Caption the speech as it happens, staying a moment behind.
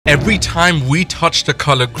every time we touch the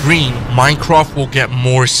color green, Minecraft will get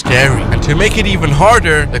more scary. And to make it even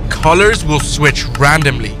harder, the colors will switch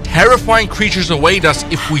randomly. Terrifying creatures await us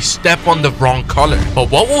if we step on the wrong color.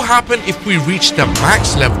 But what will happen if we reach the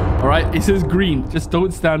max level? All right, it says green. Just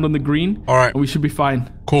don't stand on the green. All right. And we should be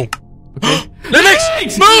fine. Cool. Okay. Linux!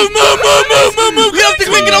 Move! Get off the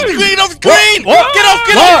green! Get off the green! Get off the green! Get off! Get off!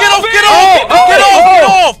 Get off! Get off! Get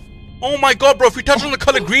off! Oh my god, bro. If we touch on the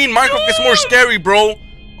color green, Minecraft gets more scary, bro.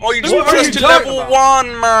 Oh, you just pressed to level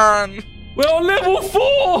 1, man. We're on level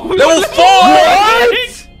 4. Level 4?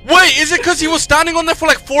 What? Wait, is it because he was standing on there for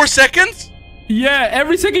like 4 seconds? Yeah,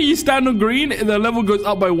 every second you stand on green, the level goes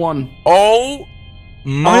up by 1. Oh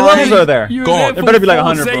my How many levels are there? god. There better be like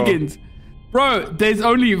 100, seconds. Bro, there's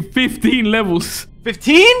only 15 levels.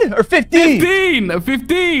 15 or 15? 15.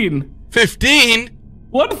 15? 15,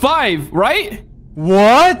 right?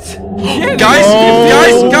 What? Yeah, guys, the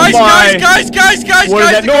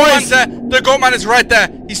goatman is right there.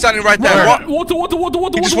 He's standing right there. Water.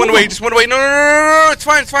 He just went away. No. It's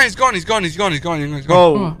fine. He's gone.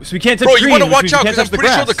 Oh, so we can't touch bro, green. you want to watch out because I'm pretty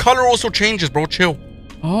grass. sure the color also changes, bro. Chill.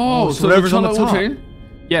 Oh, so whatever's on the top.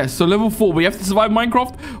 Yeah, so level 4. We have to survive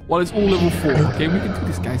Minecraft while it's all level 4. Okay, we can do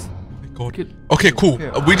this, guys. Okay, cool.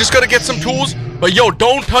 We just gotta get some tools. But yo,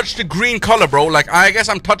 don't touch the green color, bro. Like I guess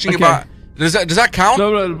I'm touching about. Does that count?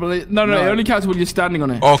 No. It only counts when you're standing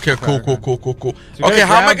on it. Okay, cool. So Okay,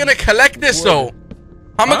 how am I gonna collect this though?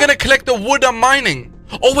 How am I gonna collect the wood I'm mining?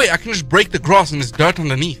 Oh wait, I can just break the grass and there's dirt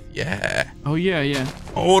underneath. Yeah. Oh yeah.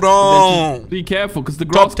 Hold on. Be careful, because the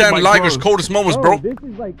grass Top 10 might Liger's grow. coldest moments, bro. This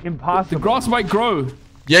is like impossible. The grass might grow.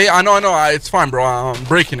 Yeah, I know. It's fine, bro. I'm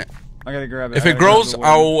breaking it. I gotta grab it. If it grows,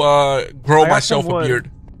 I'll grow myself a beard.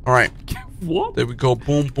 All right. What? There we go.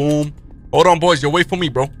 Boom. Hold on, boys. You wait for me,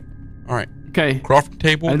 bro. All right. Okay. Crafting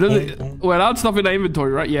table. Well, that's stuff in the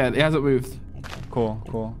inventory, right? Yeah, it hasn't moved. Cool.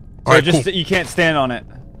 So All right, just you can't stand on it.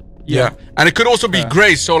 Yeah. And it could also be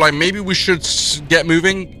gray, so like maybe we should get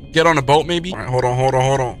moving. Get on a boat, maybe. All right, hold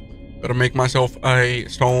on. Gotta make myself a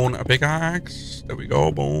pickaxe. There we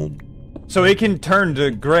go. Boom. So it can turn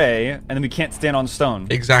to gray, and then we can't stand on stone.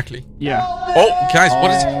 Exactly. Yeah. Oh, guys,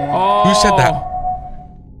 what is it? Who said that?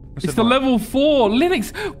 It's the level 4.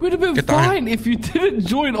 Linux, we'd have been fine if you didn't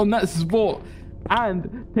join on that spot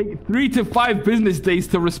and take 3 to 5 business days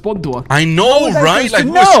to respond to us. I know, right? Like,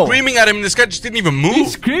 we were screaming at him and this guy just didn't even move.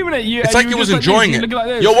 He's screaming at you. It's like he was enjoying it.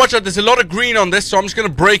 Yo, watch out. There's a lot of green on this, so I'm just going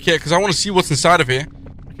to break it because I want to see what's inside of here.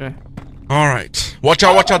 Okay. All right. Watch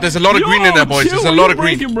out. There's a lot of green in there, boys. There's a lot of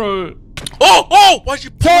green. Bro. Oh! Why'd you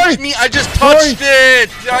punch me? I just touched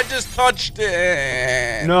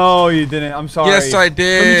it. No, you didn't. I'm sorry. Yes, I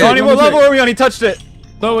did. Johnny, what level are we on? He touched it.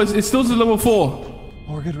 No, it's still to level 4. Oh,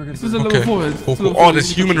 we're good. This is a level 4. Cool. Oh, there's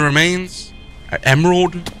human remains.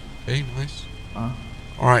 Emerald. Okay, nice. All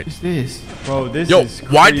right. What's this? Bro, this Yo, is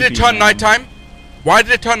why did it creepy, turn man. nighttime? Why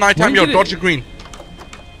did it turn nighttime? Yo, dodge the green.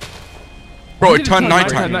 Bro, it turned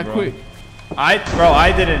nighttime. That quick. I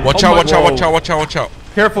didn't. Watch out.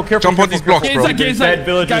 Careful. Jump on these blocks, bro. There's dead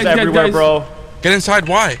villagers everywhere, bro. Get inside.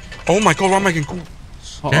 Why? Oh my god, why am I getting cool?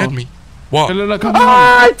 Scared me. What? Come on.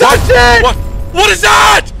 I touched it! What is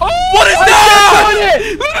that? What is that?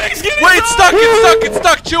 Wait, it's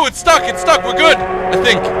stuck. Chill, it's stuck. We're good, I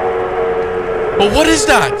think. But what is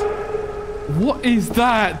that? What is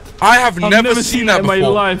that? I have never seen that in before. my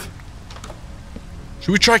life.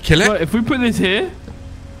 Should we try kill it? If we put this here,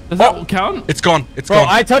 does that count? It's gone. Bro,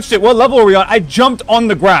 I touched it. What level are we on? I jumped on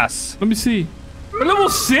the grass. Let me see. We're level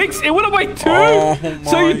 6? It went up by 2? Oh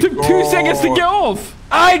so you took 2 seconds to get off?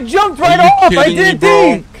 I jumped right off. I didn't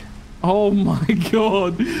think. Oh my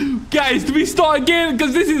god. Guys, do we start again?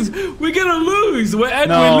 Because we're gonna lose. We're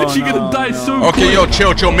literally gonna die so quick. Okay, yo,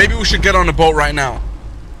 chill. Maybe we should get on a boat right now.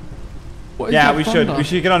 Yeah, we should. We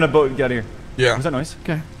should get on a boat and get out of here. Yeah. What's that noise?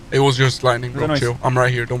 Okay. It was just lightning, bro. Chill. I'm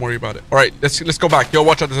right here. Don't worry about it. All right, let's go back. Yo,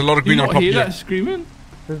 watch out. There's a lot of green on top hear here. That screaming?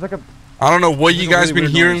 There's like a. I don't know what you guys been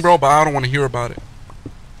hearing, bro, but I don't want to hear about it.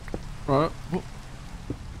 Right.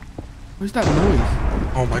 Where's that noise?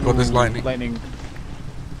 Oh my god, there's lightning.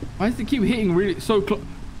 Why does it keep hitting really so close?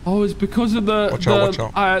 Oh, it's because of watch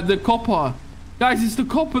out. the copper. Guys, it's the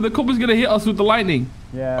copper. The copper's gonna hit us with the lightning.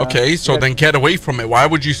 Yeah. Okay, so then get away from it. Why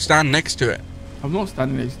would you stand next to it? I'm not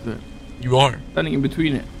standing next to it. You are. Standing in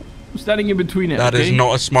between it. I'm standing in between it. That is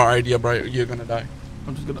not a smart idea, bro. You're gonna die.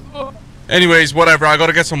 I'm just gonna. Anyways, whatever. I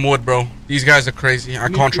gotta get some wood, bro. These guys are crazy. I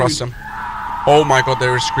can't trust them. Oh my god, they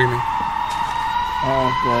were screaming.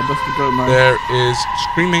 Oh god, that's the goat man. There is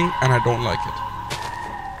screaming, and I don't like it.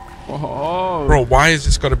 Oh. Bro, why is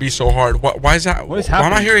this gotta be so hard? Why is that? What is why am I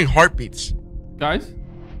happening? hearing heartbeats? Guys?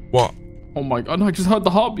 What? Oh my god, no, I just heard the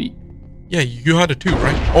heartbeat. Yeah, you heard it too,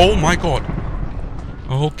 right? Oh my god.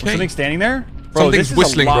 Okay. Something standing there? Bro, Something's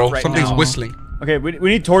whistling, bro. Right Something's now. whistling. Okay, we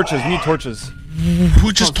need torches. We need torches.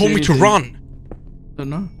 Who just told me to run? I don't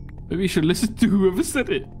know. Maybe you should listen to whoever said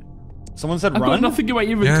it. Someone said I've run? got nothing in my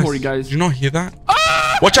inventory, Yes. guys. Did you not hear that?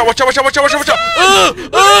 Ah! Watch out, watch out, watch out, watch out, watch out,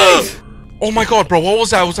 watch out! Oh my god, bro. What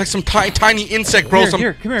was that? It was like some tiny insect, bro. Some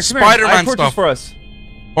Come here. Spider-Man I have torches stuff. for us.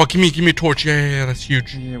 Oh, give me a torch. Yeah, that's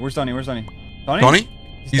huge. Yeah, where's Donnie? Where's Donnie? Donnie? Donnie?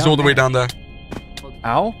 He's all the way down there.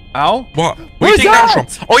 Ow. Ow. What? What Where you is taking damage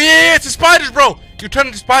that? from? Oh yeah, it's the spiders, bro. You turn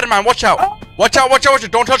into Spider-Man. Watch out. Watch out, watch out, watch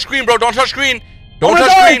out. Don't touch green, bro. Don't touch green. Don't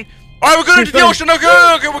touch green. Alright, we're good into the ocean.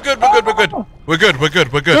 Okay, we're good.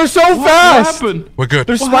 We're good. They're so What fast. happened? We're good.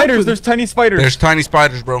 There's What spiders. happened? There's tiny spiders. There's tiny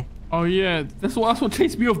spiders, bro. Oh yeah, that's what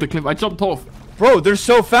chased me off the cliff. I jumped off. Bro, they're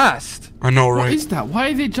so fast. I know, What right? is that? Why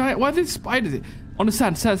are they giant? Why are there spiders? On the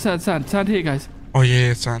sand here, guys. Oh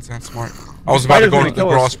yeah, sand, smart. I was about to Spiders go gonna into the kill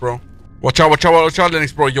grass, us. bro. Watch out,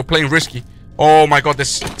 Lennox, bro. You're playing risky. Oh my god,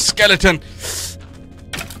 this skeleton.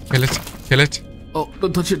 Kill it. Oh,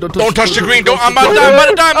 don't touch it. Don't touch the green. I'm about to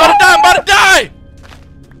die.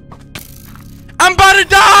 I'm about to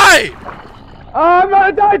die. I'm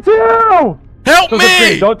gonna die too. Help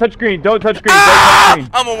me. Don't touch green. Don't touch green. Ah! Don't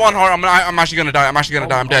touch green. I'm on one heart. I'm actually gonna die.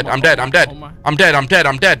 I'm dead. I'm dead.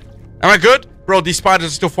 I'm dead. Am I good? Bro, these spiders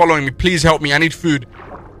are still following me. Please help me. I need food.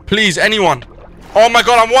 Please, anyone. Oh my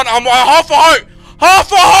god, I'm half a heart.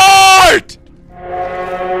 Half a heart.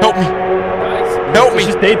 Help me. Help me. It's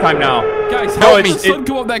just daytime now. Guys, Help how me. did the sun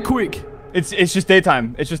come up that quick? It's just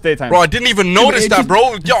daytime. It's just daytime. Bro, I didn't even notice it that, just-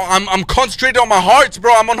 bro. Yo, I'm concentrated on my hearts,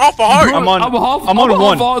 bro. I'm on half a heart. I'm on I'm one.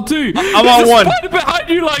 on heart too. I'm There's on a one. spider behind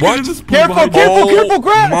you, like What? there's a Careful, spider behind careful, Oh careful,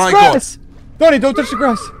 grass, my grass. Donnie, don't touch the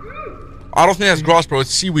grass. I don't think that's grass, bro.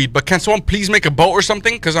 It's seaweed. But can someone please make a boat or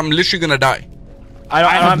something? Because I'm literally gonna die. I don't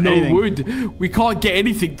I have have no anything. wood. We can't get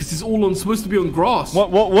anything because it's all supposed to be on grass. What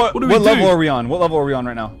do we level do? are we on? What level are we on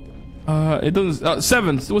right now? It doesn't.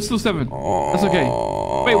 7. We're still 7. That's okay.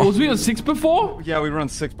 Wait, was we on 6 before? Yeah, we were on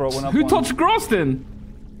 6, bro. Went up Who one. touched grass then?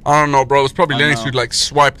 I don't know, bro. It's probably I Lennox know. who'd like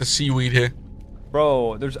swipe the seaweed here.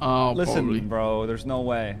 Bro, there's Oh, listen, probably. bro. There's no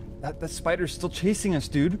way. That spider's still chasing us,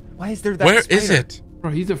 dude. Why is there that? Where spider? is it?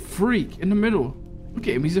 Bro, he's a freak in the middle. Look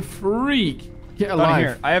at him. He's a freak. Get Donnie, alive.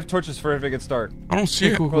 here. I have torches for if it gets dark. I don't see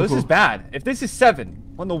it. Cool, Bro, this cool. is bad. If this is 7,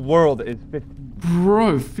 what in the world is 15?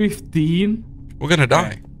 Bro, 15. We're gonna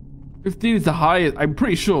die. 15 is the highest. I'm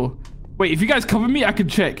pretty sure. Wait, if you guys cover me, I can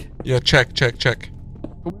check. Yeah, check.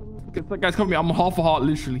 If that guys cover me, I'm half a heart,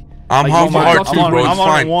 literally. I'm Like, half a you're heart just- too, bro. I'm It's on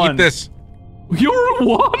fine. one. Eat this. You're a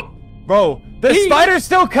one? Bro, the Hey. spider's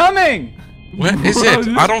still coming. Where is Bro, it?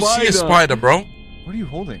 this I don't see a spider. spider, bro. What are you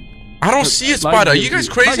holding? I don't see a spider. Are you guys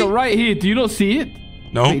crazy? Like right here. Do you not see it?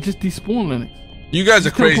 No. Wait, just despawn, Lennox. You guys are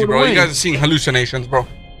Just crazy, teleport bro. You away. guys are seeing hallucinations, bro.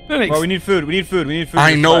 Lennox. Bro, we need food. We need food. We need food.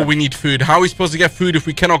 I to know survive. we need food. How are we supposed to get food if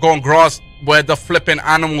we cannot go on grass where the flipping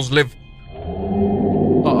animals live?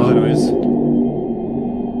 Those are noise.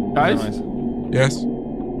 Guys, Those are noise. Yes.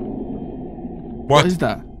 what is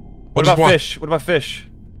that? What about fish? What about fish?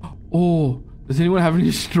 Oh, does anyone have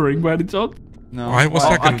any string by any chance? No. Why? What's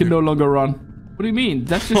that I gonna can do? no longer run. What do you mean?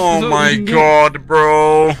 That's just. Oh so my we can get- god,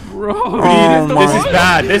 bro. Bro, Oh the my- This is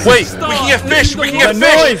bad. This Wait, is we can get This fish. is We the can get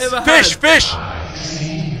worst fish. I've ever Fish.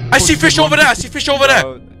 I see fish over there. I see fish over there.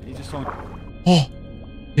 Bro, he just won't- Oh,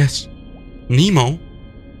 yes. Nemo.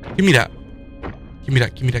 Give me that. Give me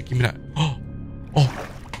that. Oh,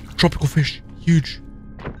 tropical fish. Huge.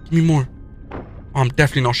 Give me more. I'm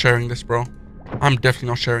definitely not sharing this, bro. I'm definitely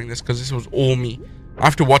not sharing this because this was all me. I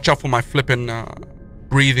have to watch out for my flipping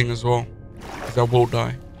breathing as well, because I will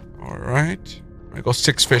die. All right. I got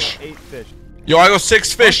 6 fish. 8 fish. Yo, I got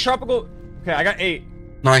 6 fish. Tropical. Okay, I got 8.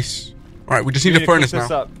 Nice. All right, we just need We a furnace cook this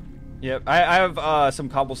now. up. Yep. I have some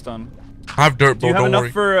cobblestone. I have dirt, Do bro. you have Don't enough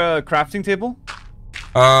worry. for a crafting table?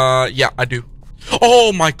 Yeah, I do.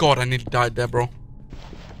 Oh my god, I nearly died there, bro.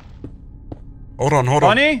 Hold on.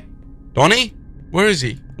 Donnie? Where is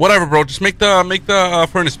he? Whatever, bro. Just make the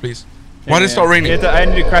furnace, please. Why did it start raining? I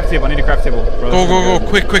need a craft table. Bro. Go.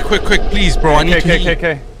 Quick. Please, bro. I need to eat.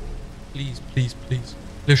 Okay. Please.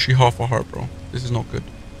 Literally half a heart, bro. This is not good.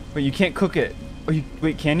 Wait, you can't cook it. Oh,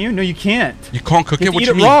 wait, can you? No, you can't. You can't cook You it? have to What eat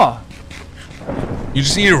you it mean? raw. You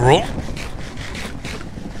just eat it raw?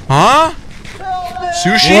 Huh?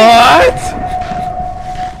 Sushi? What?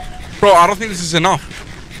 Bro, I don't think this is enough.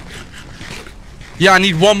 Yeah, I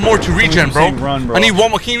need one more to regen, bro. saying run, bro. I need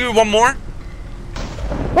one more. Can you give me one more?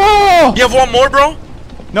 Oh! You have one more, bro?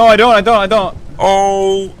 No, I don't.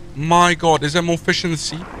 Oh my god, is there more fish in the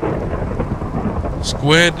sea?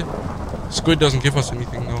 Squid. Squid doesn't give us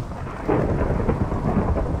anything though.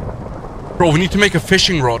 Bro, we need to make a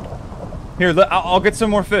fishing rod. Here, I'll get some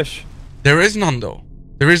more fish. There is none though.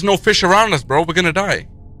 There is no fish around us, bro. We're gonna die.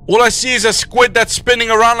 All I see is a squid that's spinning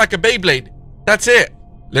around like a Beyblade. That's it.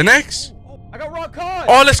 Linux? I got raw cod.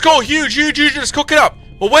 Oh, let's go. Huge. Let's cook it up.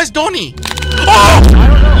 But where's Donnie? Oh!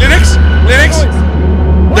 Linux?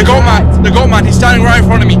 The goatman. The goatman. He's standing right in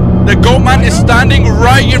front of me. The goatman is standing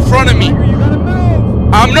right in front of me. You gotta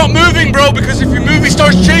move. I'm not moving, bro, because if you move, he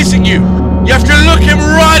starts chasing you. You have to look him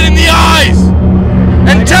right in the eyes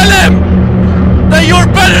and tell him that you're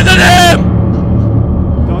better than him.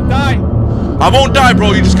 Don't die. I won't die,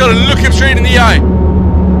 bro. You just gotta look him straight in the eye.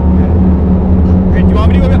 Hey, do you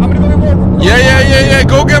want me to go? I'm gonna go get more. Yeah.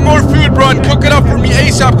 Go get more food, bro, and cook it up for me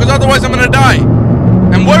ASAP, because otherwise I'm gonna die.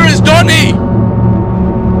 And where is Donnie?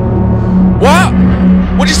 What?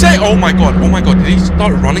 What'd you say? Oh my god. Did he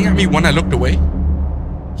start running at me when I looked away?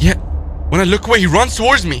 Yeah. When I look away, he runs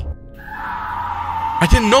towards me. I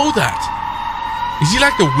didn't know that. Is he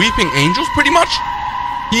like the weeping angels, pretty much?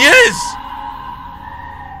 He is.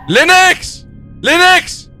 Linux!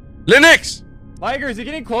 Liger, is he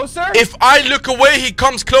getting closer? If I look away, he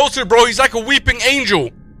comes closer, bro. He's like a weeping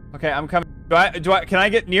angel. Okay, I'm coming. Can I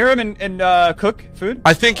get near him and cook food?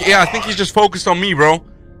 I think he's just focused on me, bro.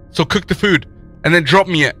 So cook the food and then drop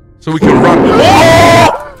me it so we can run.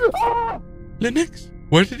 Oh! Linux,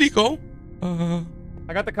 where did he go?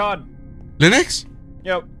 I got the cod. Linux?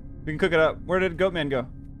 Yep, we can cook it up. Where did Goatman go?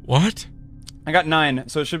 What? I got 9,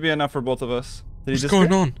 so it should be enough for both of us. What's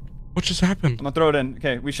going on? What just happened? I'm gonna throw it in.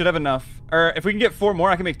 Okay, we should have enough. Or if we can get 4 more,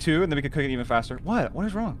 I can make 2, and then we can cook it even faster. What? What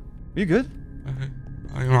is wrong? Are you good?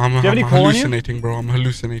 I'm hallucinating, bro. I'm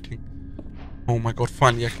hallucinating. Oh my god,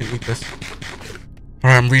 finally I can eat this.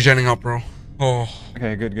 Alright, I'm regenning up, bro. Oh.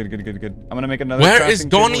 Okay, good. I'm gonna make another. Where is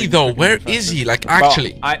Donnie, though? Where is he? Like,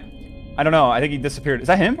 actually? Well, I don't know. I think he disappeared. Is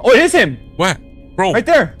that him? Oh, it is him! Where? Bro. Right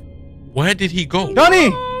there! Where did he go?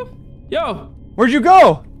 Donnie! Yo! Where'd you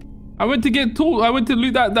go? I went to get tools. I went to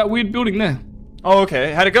loot that weird building there. Oh,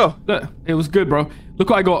 okay. How'd it go? Look, it was good, bro. Look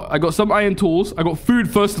what I got. I got some iron tools. I got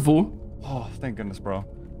food, first of all. Oh, thank goodness, bro.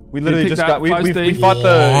 We literally take just that, got... We fought What?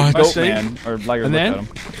 the Goatman. Or Liger And looked then, at him.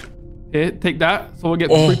 here, take that. So we'll get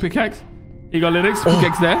the free pickaxe. Here you go, Linux.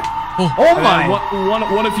 Pickaxe there. Oh And my! then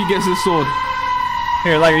one of you gets this sword.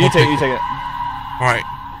 Here, Liger, you take it. Alright.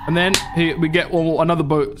 And then here we get another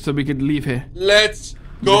boat so we can leave here. Let's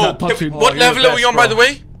go. What you're level the are we best, on, by bro. the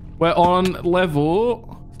way? We're on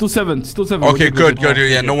level... Still 7. Okay, good.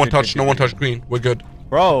 Yeah, no one touched green. We're good.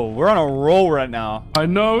 Bro, we're on a roll right now. I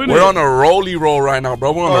know, innit? We're on a roll right now,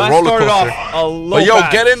 bro. We're on a roller coaster. But yo,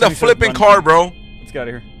 get in the flipping car, bro. Let's get out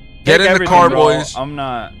of here. Get in the car, bro. boys. I'm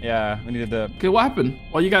not. Yeah, we needed the. Okay, what happened?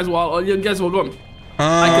 Well, you guys were gone.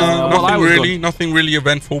 Nothing really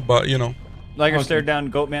eventful, but you know. Liger stared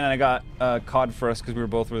down Goatman, and I got cod for us because we were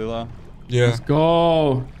both really low. Yeah. Let's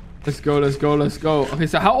go. Okay,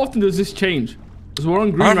 so how often does this change? Because we're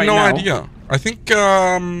on green right now. I have no idea. I think,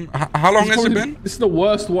 how long has it been? This is the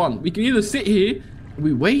worst one. We can either sit here and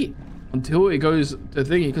we wait until it goes to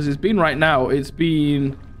thingy, because it's been right now, it's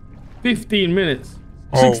been 15 minutes.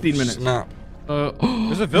 16 minutes. Snap.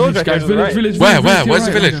 There's a village right there. Village. Where? Where's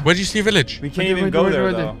the village? Where do you see a village? We can't even go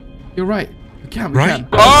there, though. You're right. We can.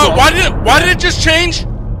 Oh, why did it just change?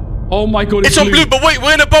 Oh my god, it's on blue, but wait,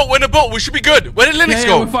 we're in a boat. We should be good. Where did Linux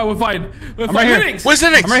go? We're fine. I'm right here. Linux. Where's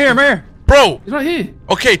Linux? I'm right here. Bro. He's right here.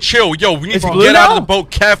 Okay, chill. Yo, we need to blue get now? out of the boat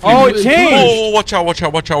carefully. Oh, it changed. Oh, watch out.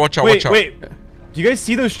 Wait. Do you guys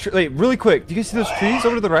see those trees? Wait, really quick. Do you guys see those trees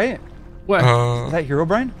over to the right? Where? Is that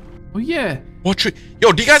herobrine? Oh, yeah. What tree?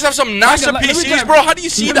 Yo, do you guys have some NASA PCs, bro? How do you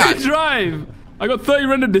see that? Let me drive. I got 30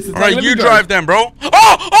 render distance. Alright, you drive them, bro.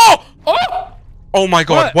 Oh my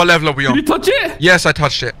god. What level are we on? Did you touch it? Yes, I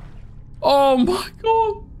touched it. Oh my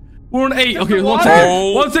god. We're on 8. Okay, one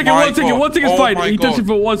second. One second is fine. He touched it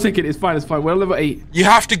for 1 second. It's fine. We're on level 8. You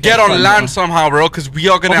have to get on land somehow, bro, because we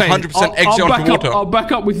are going to 100% exit onto water. I'll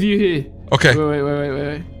back up with you here. Okay.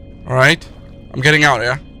 Wait. Alright. I'm getting out,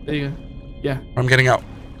 yeah? There you go. Yeah. I'm getting out.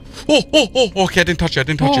 Oh, okay, I didn't touch it.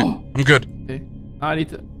 I'm good. Okay. I need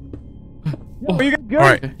to... Are you good?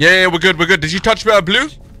 Alright. Yeah, we're good. Did you touch blue?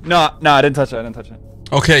 No, I didn't touch it.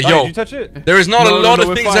 Okay, yo. Did you touch it? There is not a lot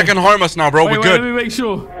of things that can harm us now, bro. We're good. Let me make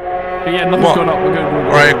sure. Okay, yeah, nothing's going up. We're good.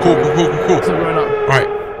 Alright, cool. It's going up. Alright.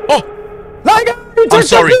 Oh! Liger, I'm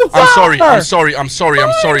sorry, bro. I'm sorry.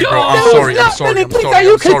 There's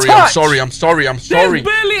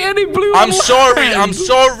barely any blue. I'm sorry.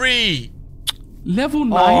 Level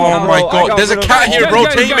 9. Oh my god. There's a cat here, bro.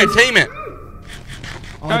 Tame it.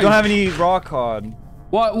 I don't have any raw cod.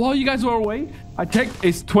 While you guys are away, I checked.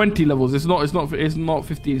 It's 20 levels. It's not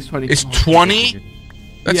 15. It's 20. It's 20.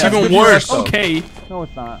 That's Yeah, even worse. Okay. No,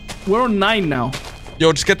 it's not. We're on 9 now.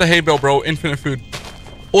 Yo, just get the hay bale, bro. Infinite food.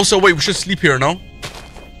 Also, wait, we should sleep here, no?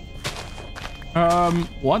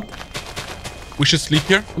 What? We should sleep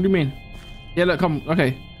here? What do you mean? Yeah, look, come.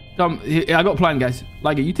 Okay. Come. Yeah, I got a plan, guys.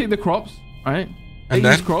 Liger, you take the crops, right? Take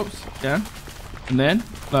these crops, yeah. And then,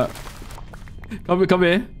 look. Come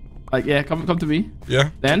here. Like, yeah, come to me. Yeah.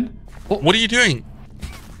 Then. Oh. What are you doing?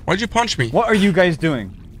 Why'd you punch me? What are you guys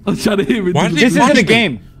doing? I was trying to hit me. This isn't a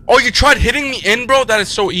game. Oh, you tried hitting me in, bro? That is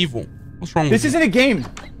so evil. What's wrong with This isn't a game.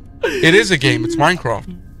 It is a game. It's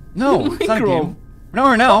Minecraft. No, it's not a game.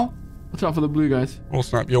 No, now. Watch out for the blue guys. Oh,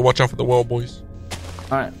 snap. Yo, watch out for the world, boys.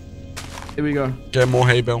 Alright. Here we go. Get more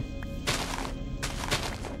hay bale.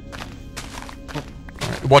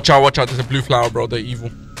 Right. Watch out. There's a blue flower, bro. They're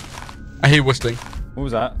evil. I hate whistling. What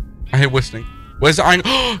was that? I hate whistling. Where's the iron?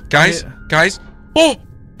 Guys. Oh!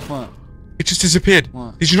 What? It just disappeared.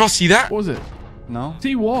 What? Did you not see that? What was it? No.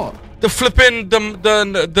 See what? The flipping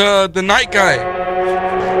the night guy.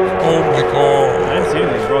 Oh my god. I didn't see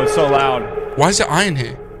anything, bro. It's so loud. Why is there iron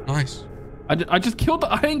here? Nice. I just killed the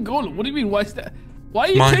iron golem. What do you mean? Why is that? Why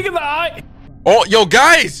are you taking the iron? Oh, yo,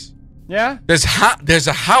 guys. Yeah. There's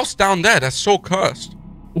a house down there that's so cursed.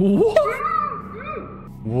 What?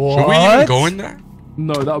 Should we even go in there?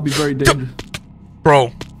 No, that would be very dangerous.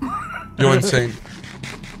 Bro, you're insane.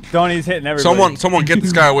 Donnie's hitting everybody. Someone get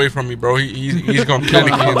this guy away from me, bro. He's gone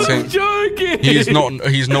clinically insane. I'm joking. He's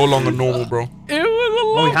no longer normal, bro. It was a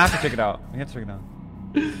lot. Oh, we have to check it out. We have to check it out.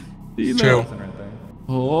 Chill.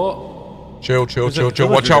 Oh. Chill.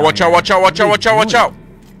 Watch out.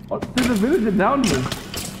 There's a villager down here.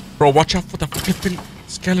 Bro, watch out for the flipping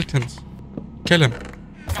skeletons. Kill him.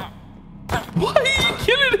 Why are you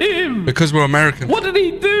killing him? Because we're American. What did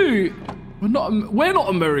he do? We're not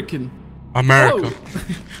American. America. Oh.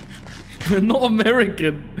 We're not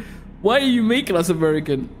American. Why are you making us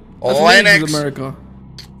American? That's Linux. America.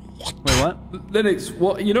 Wait, what? Linux,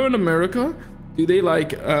 what? You know, in America, do they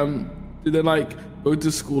like go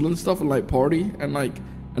to school and stuff and like party and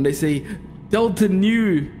they say Delta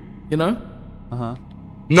Nu, you know?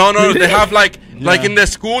 No, they have like in their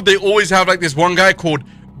school they always have like this one guy called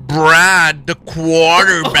Brad, the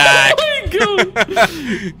quarterback. Oh my god!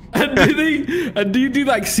 and do you do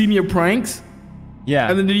like senior pranks? Yeah.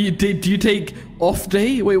 And then do you take off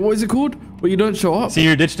day? Wait, what is it called? Where you don't show up?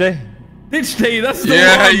 Senior ditch day? Ditch day, that's the one.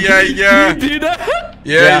 Yeah. Do you do that?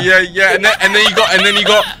 Yeah. And then you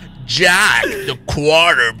got Jack, the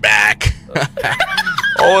quarterback.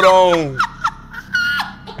 Hold on.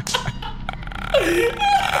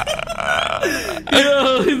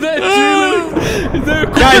 Yo, is that true? Is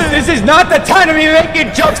that Guys, this is not the time to be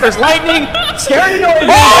making jokes. There's lightning, scary noises.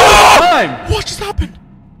 What just happened?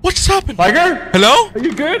 What just happened? Liger? Hello? Are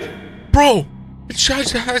you good? Bro, he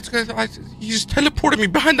just teleported me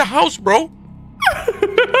behind the house, bro. Okay.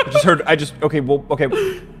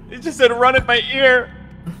 It just said run in my ear.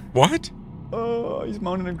 What? Oh, he's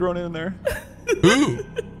moaning and groaning in there. Who?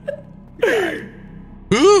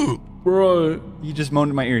 Who? Bro. He just moaned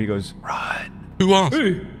in my ear. He goes, run. Who asked?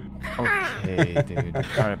 Who? Okay, dude. All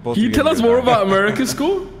right, both Can you tell us more about American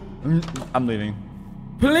school? I'm leaving.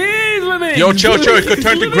 Please, Lenny. Yo, chill. It could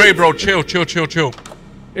turn to gray, bro. Chill.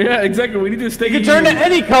 Yeah, exactly. We need to stay. You can turn to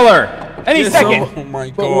any color, any second. Oh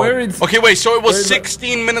my god. Okay, wait. So it was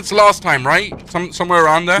 16 minutes last time, right? Somewhere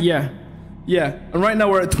around there. Yeah. And right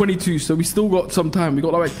now we're at 22, so we still got some time. We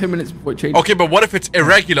got like 10 minutes before it changes. Okay, but what if it's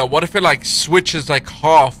irregular? What if it like switches like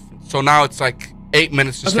half? So now it's like 8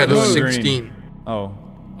 minutes instead of 16. Oh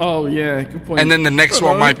yeah, good point. And then the next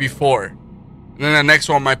one might be 4. And then the next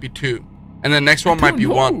one might be 2. And the next one might be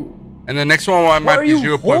 1. And the next one might be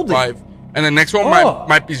 0.5. And the next one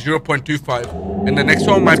might be 0.25. And the next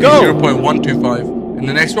one might be 0.125. And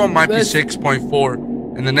the next one might be 6.4.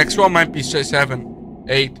 And the next one might be 7,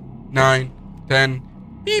 8, 9, 10.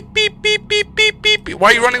 Beep, beep, beep, beep, beep, beep, beep. Why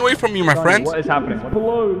are you running away from me, my friend? What is happening?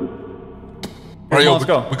 Alright, let's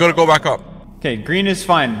go. We gotta go back up. Okay, green is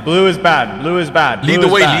fine. Blue is bad. Lead the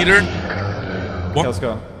way, leader. What? Okay, let's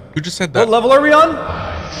go. Who just said that? What level are we on?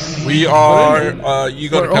 We are, you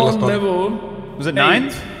gotta tell us. Level. Was it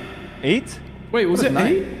 9? 8? Wait, was it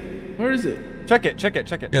 8? Where is it? Check it. Yeah,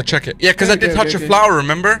 check it. Yeah, because I did touch a flower,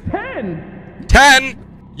 remember? 10. 10?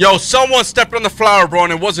 Yo, someone stepped on the flower, bro,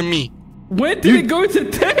 and it wasn't me. When did it go to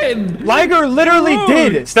 10? Liger literally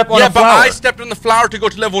did step on a flower. Yeah, but I stepped on the flower to go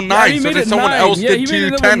to level 9, so then someone else did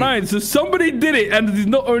to 10. 9, so somebody did it and he's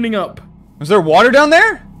not owning up. Was there water down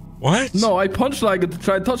there? What? No, I punched Liger to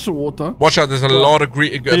try and touch the water. Watch out, there's a lot of blue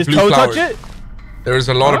flowers. Did his toe touch it? There is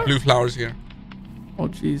a lot of blue flowers here. Oh,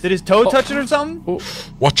 jeez. Did his toe touch it or something? Oh.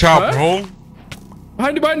 Watch out, bro.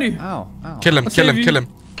 Behind you. Ow. Kill him.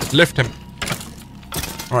 Lift him.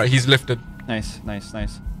 Alright, he's lifted. Nice. What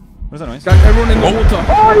is that noise? Guys, everyone in the water.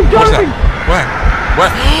 Oh, he's What's jumping! that? Where?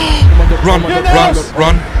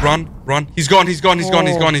 Run. He's gone.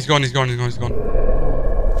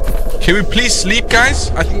 Can we please sleep, guys?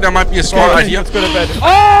 I think that might be a smart idea. Let's go to bed.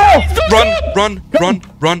 Oh!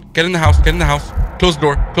 Run. Get in the house. Close the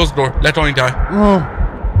door. Let Donnie die.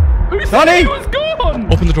 Donnie! He was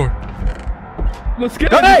gone! Open the door. The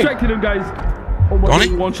skeleton distracted him, guys. Oh my Donnie?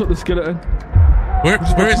 God, one shot the skeleton. Where is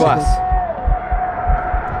he?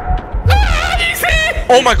 He's here!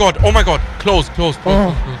 Oh my god. Close.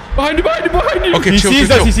 Behind you. Okay,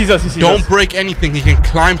 He sees us. Don't break anything. He can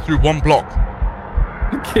climb through one block.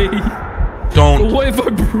 Okay. Don't. What if I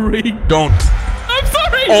break? Don't. I'm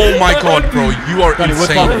sorry. Oh my god, bro. You are Donnie,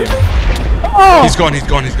 what's wrong with insane. you? Oh! He's gone.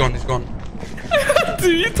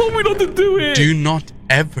 Dude, you told me not to do it. Do not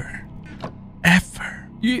ever.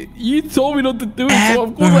 You told me not to do it, so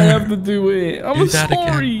of course I have to do it. I'm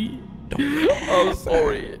sorry. I'm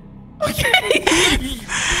sorry. Okay.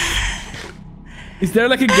 Is there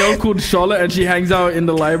like a girl called Charlotte and she hangs out in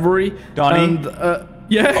the library? Donnie? And,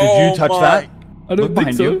 yeah. Did you touch that? I don't Look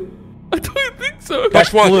think behind so. you. I don't think so.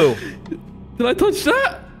 That's what? Blue. Did I touch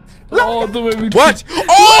that? Oh, the way we What?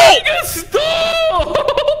 Oh! Liger,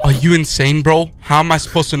 stop! Are you insane, bro? How am I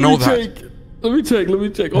supposed to know that? Let me check.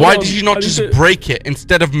 Hold Why on. did you not I just need to- break it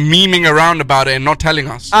instead of memeing around about it and not telling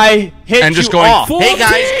us? I hit And just you going, off. hey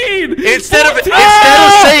guys, 14! instead of 14!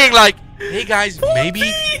 saying like, hey guys, maybe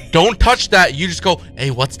don't touch that, you just go,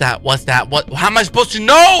 hey, what's that? What? How am I supposed to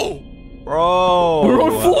know? Bro. We're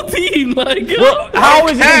on 14, like. How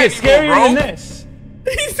is it gonna get can't anymore, scarier than bro. this?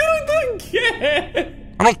 He still doesn't care.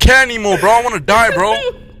 I don't care anymore, bro. I want to die, bro.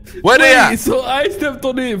 Where they at? So I stepped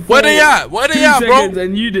on it. Where they at, bro?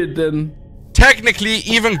 And you did then. Technically,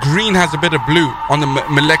 even green has a bit of blue on the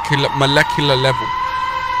molecular level.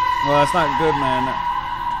 Well, that's not good, man.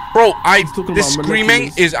 Bro, talking this about screaming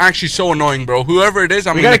molecules. is actually so annoying, bro. Whoever it is,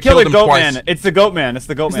 I'm We gonna gotta kill kill the them twice. goatman. It's the goatman. It's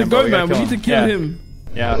the bro. goatman. We need to kill Yeah. him.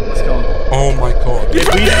 Yeah, let's kill him. Oh my god. If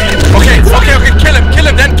we see Okay,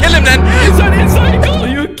 kill him then. Inside. Are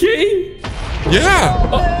you okay? Yeah.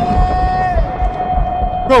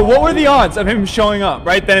 Bro, what were the odds of him showing up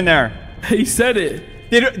right then and there? He said it.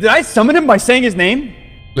 Did I summon him by saying his name?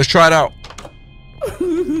 Let's try it out.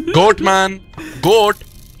 Goatman,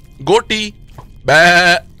 goaty,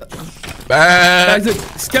 bah. That's a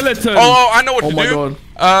skeleton. Oh, I know what to my do.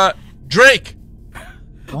 God. Drake.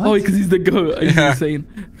 What? Oh, because he's the goat. He's Yeah. insane.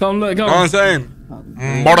 Come, look, Know what I'm come. saying?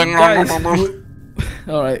 Guys,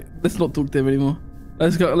 all right, let's not talk to him anymore.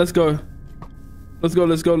 Let's go. Let's go. Watch out,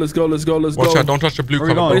 don't touch the blue Where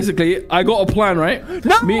we color. going? Basically, I got a plan, right?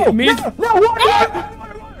 No! Me-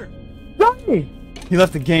 Donnie! He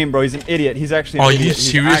left the game, bro. He's an idiot. He's actually an Are idiot. you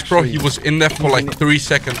He's serious, bro? actually- He was in there for like 3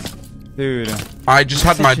 seconds. Dude, I just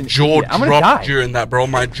had my Such an jaw idiot. I'm gonna dropped die. during that, bro.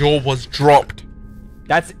 My jaw was dropped.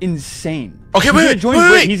 that's insane. Okay, He's wait, gonna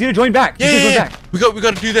join, wait. He's gonna join back. He's gonna join back. We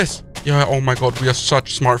got to do this. Yeah. Oh my god, we are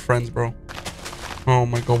such smart friends, bro. Oh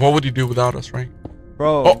my god, what would you do without us, right?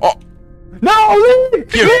 Bro. Oh. No,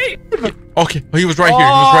 leave! Here. Leave! Okay, oh, he was right here.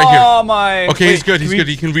 He was right here. Oh my. Okay, Wait, he's good. He's can good.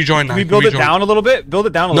 He can rejoin now. Can we He build it rejoin. down a little bit? Build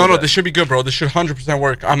it down a little bit. No, this should be good, bro. This should 100%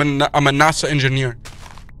 work. I'm a NASA engineer.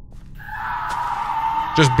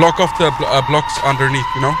 Just block off the blocks underneath,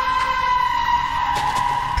 you know?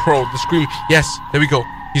 Bro, the scream. Yes, there we go.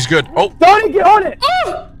 He's good. Oh, Donnie, get on it!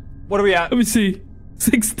 What are we at? Let me see.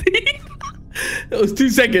 16. That was 2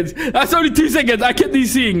 seconds. That's only 2 seconds. I kept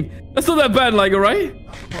these seeing. That's not that bad, Liger, right?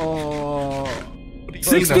 Oh.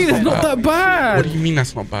 16 is not that bad. What do you mean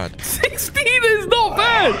that's not bad? 16 is not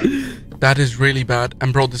bad. That is really bad.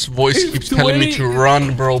 And bro, this voice It's keeps telling me 20. to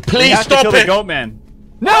run, bro. We Please have to stop kill it. the goatman.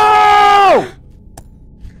 No!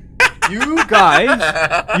 You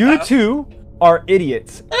guys, you two are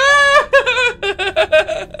idiots.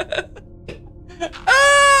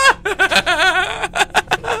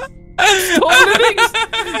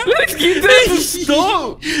 Let's keep this.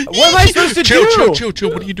 Stop. What am I supposed to Chill. do?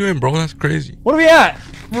 What are you doing, bro? That's crazy. What are we at?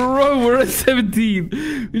 Bro, we're at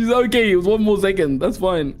 17. Which is okay. It was 1 more second. That's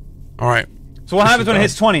fine. All right. So what happens when it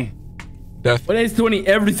hits 20? Death. When it's 20,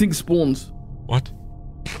 everything spawns. What?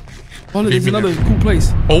 Oh, look, there's Leave me another cool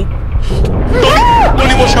place. Oh.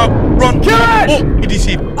 Donnie, watch out. Run. Kill it! Oh,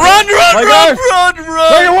 EDC. Run. Liger!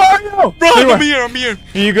 Liger, where are you? Bro, Where you I'm are? here.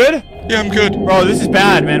 Are you good? Yeah, I'm good. Bro, this is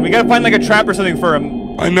bad, man. We gotta find like a trap or something for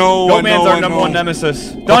him. I know. Goatman's I our number know. one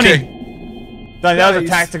nemesis. Donnie! Okay. Donnie, that was a Guys.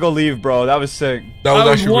 tactical leave, bro. That was sick. That was I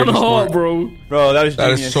was actually one really heart, smart. bro. Bro, that was That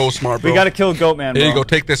genius. is so smart, bro. We gotta kill Goatman, bro. There you go.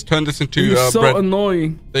 Take this. Turn this into It's so bread.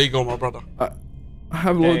 annoying. There you go, my brother. I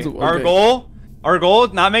have loads of. Okay. Our goal,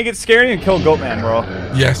 not make it scary and kill Goatman, bro.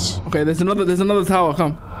 Yes. Okay, there's another tower.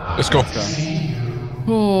 Come. Let's go.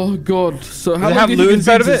 Oh god. So how Does it long have do you blue think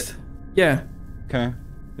inside of this- it? Yeah. Okay.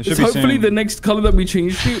 It should So be hopefully soon. the next color that we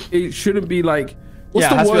change to, it shouldn't be like. What's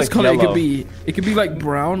Yeah, it has the to be, worst like, color it yellow. could be? It could be like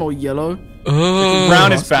brown or yellow.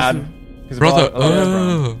 Brown is bad. Brother.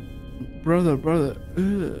 Brother.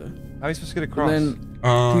 How are you supposed to get across? And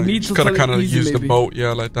then You we need just to gotta find it kind of easy, use the maybe. boat,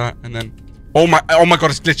 yeah, like that, and then. Oh my god,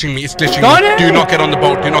 it's glitching me. It's glitching Got me. it! Do not get on the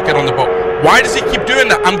boat. Do not get on the boat. Why does he keep doing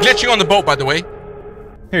that? I'm glitching on the boat, by the way.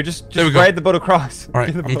 Here, just There we go. ride the boat across. All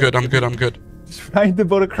right, I'm good. Just ride the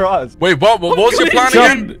boat across. Wait, what was your plan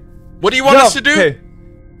again? What do you want us to do? Okay.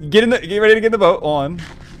 Get ready to get in the boat. On.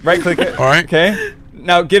 Right click it. All right. Okay.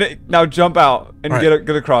 Now get it. Now jump out and All right.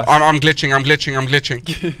 get across. I'm glitching. I'm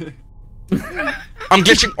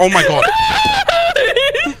glitching. Oh my god.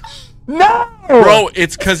 No! Bro,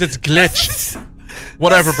 it's because it's glitched.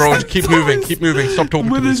 Whatever, bro. Just keep moving. Stop talking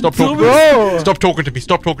to me. Stop talking to me.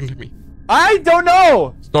 Stop talking to me. I don't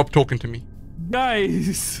know. Stop talking to me.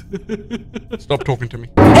 Guys. Stop talking to me.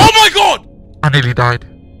 Oh my god! I nearly died.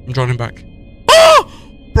 I'm joining back. Oh!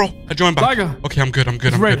 Bro, I joined back. Liger. Okay, I'm good.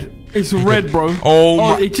 It's red. It's red, bro. Oh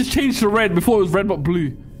my. It just changed to red. Before it was red but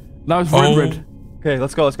blue. Now it's red. Okay,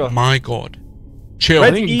 let's go. My god. Chill. I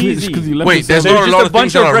Red's think it easy. glitched 'cause you left Wait, it there's so- not a just lot of things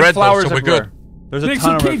bunch that are red red though, flowers so we're everywhere. good. There's a Nick,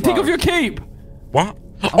 ton of red take off flowers. your cape. What?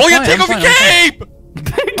 Oh yeah, fine, take I'm off your fine, I'm cape!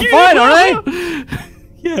 I'm fine, aren't I?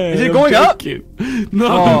 Yeah. Is it I'm going up? joking. No,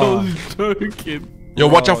 Oh. I'm joking. Yo,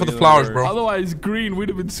 watch out for the you're flowers, the bro. Otherwise, green would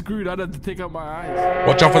have been screwed. I'd have to take out my eyes.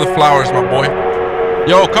 Watch out for the flowers, my boy.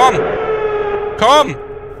 Yo, come!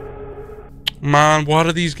 Man, what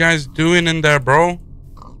are these guys doing in there, bro?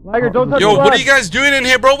 Liger, don't touch Yo, blood. what are you guys doing in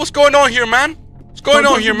here, bro? What's going on here, man? What's going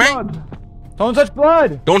on here, man? Don't touch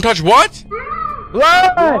blood. Don't touch what?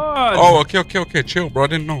 Blood. Oh, okay. Chill, bro. I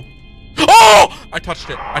didn't know. Oh! I touched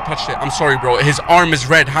it. I'm sorry, bro. His arm is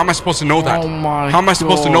red. How am I supposed to know that? Oh my How am I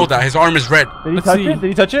supposed to know God. that? His arm is red. Did he Let's touch see. it? Did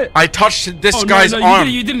he touch it? I touched this Oh, guy's no, arm.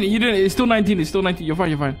 You didn't. It's still 19. You're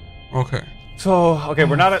fine. Okay. So, okay,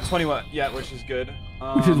 we're not at 21 yet, which is good.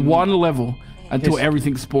 Which is one level until so-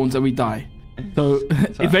 everything spawns and we die. So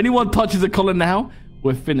if anyone touches a color now,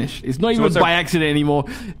 we're finished. It's not even what's our- by accident anymore.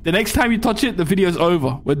 The next time you touch it, the video's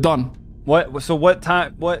over. We're done. What? So what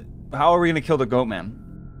time? What? How are we gonna kill the goatman?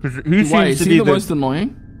 He Why? seems Is to he be the the. most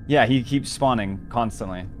annoying? Yeah, he keeps spawning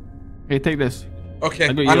constantly. Hey, take this. Okay,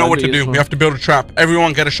 I got I know you, what I to got you, do. it's We have to build a trap.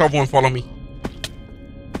 Everyone get a shovel and follow me.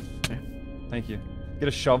 Thank you. Get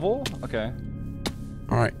a shovel? Okay.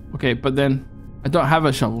 Alright. Okay, but then I don't have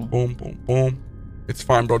a shovel. Boom. It's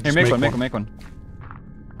fine, bro. Here, Just make one.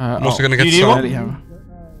 I'm also gonna You get need I one? already some. have.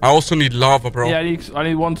 I also need lava, bro. Yeah, I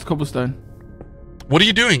need one cobblestone. What are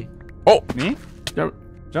you doing? Oh, Me?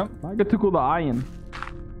 Jump. I took all the iron.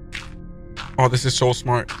 oh, this is so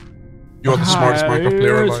smart. You are the smartest Minecraft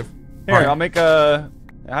player alive. Here, Alright. I'll make a.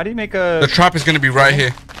 How do you make a? The trap is gonna be right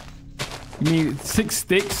here. You need 6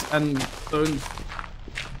 sticks and stones.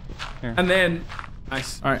 Here. And then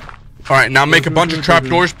nice. All right. Alright, now make a bunch of trap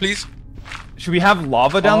doors, please. Should we have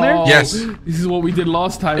lava down there? Oh, Yes. This is what we did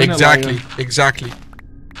last time. innit, Exactly. Liger? Exactly.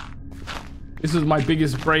 This is my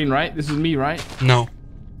biggest brain, right? This is me, right? No.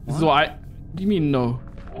 This is what I. What do you mean no?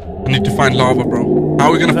 I need to find lava, bro. How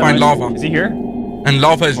are we gonna find lava? Is he here? And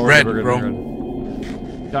lava is Oh, red, we're good, bro. we're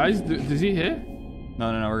good. Guys, is he here?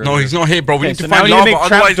 No, we're good. No, he's not here, bro. We Okay, need to so now find we need to lava. make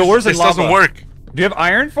trap Otherwise, doors this and doesn't lava. work. Do you have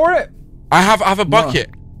iron for it? I have a bucket.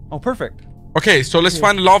 Oh, perfect. Okay, so let's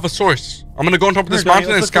find a lava source. I'm gonna go on top of this Here, Donnie,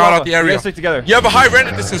 mountain and let's look for scout out lava. the We area. gotta stick together. You have a high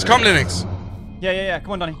render distance. Come, Linux. Yeah.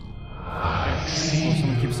 Come on, Donnie. Oh,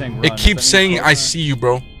 someone keeps saying run. It keeps saying, I see you,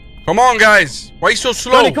 bro. Come on, guys. Why are you so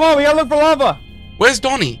slow? Donnie, come on, we gotta look for lava. Where's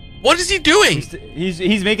Donnie? What is he doing?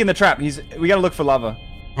 He's making the trap. We gotta look for lava.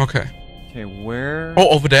 Okay. Okay, where? Oh,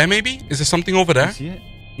 over there, maybe? Is there something over Do you there? see it?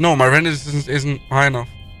 No, my render distance isn't high enough.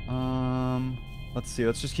 Let's see.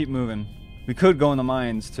 Let's just keep moving. We could go in the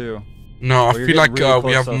mines too. No, I you're feel like getting really we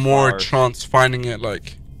close have to those more flowers. chance finding it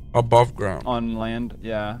like above ground. On land,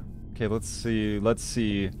 yeah. Okay, let's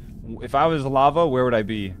see. If I was lava, where would I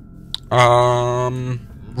be?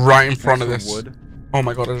 Right in front of Next this. to wood? Oh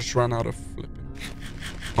my god, I just ran out of flipping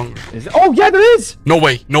hunger. Is it? Oh yeah, there is. No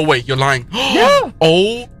way, you're lying. Yeah.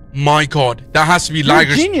 Oh my god, that has to be You're a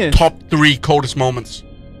Liger's genius. top 3 coldest moments.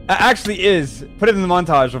 It actually is. Put it in the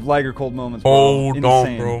montage of Liger cold moments. Bro. Hold on,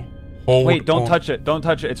 Insane. bro. Hold Wait, don't on. touch it. Don't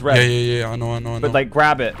touch it. It's red. Yeah, I know. But like,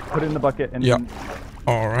 grab it. Put it in the bucket and. Yeah.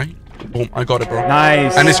 Alright. Boom, I got it, bro.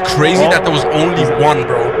 Nice. And it's crazy that there was only one,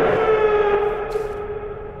 bro.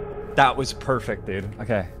 That was perfect, dude.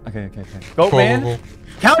 Okay. Go, Go, man. go, go.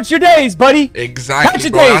 Count your days, buddy. Count Exactly,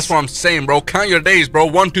 your bro. days. That's what I'm saying, bro. Count your days, bro.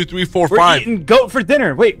 1, 2, 3, 4, We're 5. eating goat for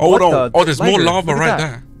dinner. Wait. Hold what on. the? Oh, there's more Liger, lava look at right that.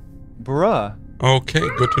 there. Bruh. Okay,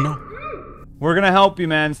 good to know. We're gonna help you,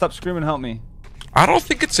 man. Stop screaming, help me. I don't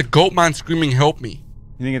think it's a goat man screaming, help me.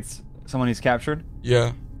 You think it's someone he's captured?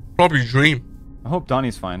 Yeah. Probably Dream. I hope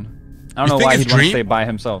Donnie's fine. I don't You know think why it's he'd want to Dream? stay by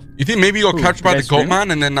himself. You think maybe he got captured by the guys goat screaming?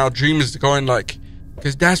 man and then now Dream is going like,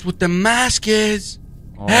 because that's what the mask is.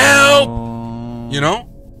 Help! You know?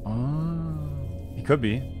 He could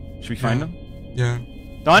be. Should we find him? Yeah.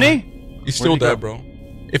 Donnie? He's still there, bro.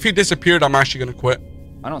 If he disappeared, I'm actually going to quit.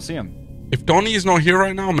 I don't see him. If Donnie is not here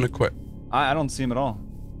right now, I'm going to quit. I don't see him at all.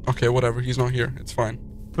 Okay, whatever. He's not here. It's fine.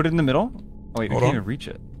 Put it in the middle? Oh, wait, we Hold can't on. even reach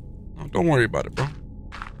it. Oh, don't worry about it, bro.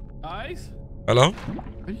 Guys? Hello?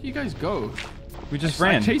 Where did you guys go? We just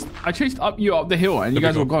ran. I chased up the hill and you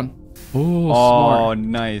guys were gone. Oh, Oh, smart.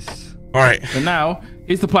 nice. All right. So now,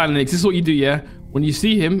 here's the plan, Linux. This is what you do, yeah? When you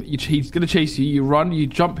see him, he's going to chase you. You run, you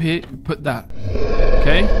jump here, you put that.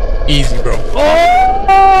 Okay? Easy, bro.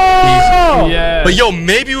 Oh! Easy. Yeah. But yo,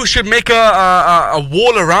 maybe we should make a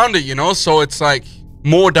wall around it, you know? So it's like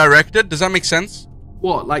more directed. Does that make sense?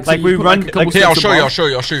 What? Like Like so we you put, run- like, a couple like- Okay, I'll steps show you. above?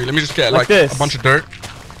 I'll show you. Let me just get Like like this. a bunch of dirt.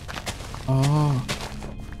 Oh.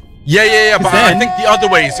 Yeah. But I then- think the other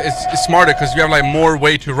way is smarter because you have like more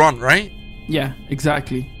way to run, right? Yeah,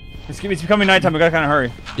 exactly. It's becoming nighttime. We gotta kind of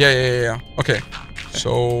hurry. Yeah. Okay.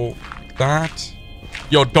 So that.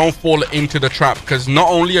 Yo, don't fall into the trap because not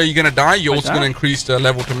only are you gonna die, you're Like also that? gonna increase the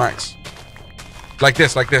level to max. Like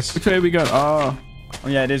this. Which way we go? Oh. Oh,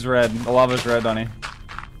 yeah, it is red. The lava's red, Donnie.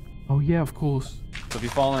 Oh, yeah, of course. So if you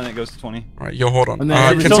fall in, it goes to 20. All right, yo, hold on. And then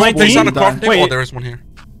is it Can still someone place 19? down a crafting? Wait. Oh, there is one here.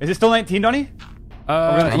 Is it still 19, Donnie?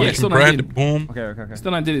 Yeah, Making still bread. 19. Boom. Okay.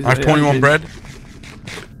 Still 19. I have 21 bread.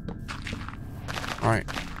 All right,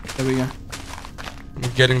 There we go.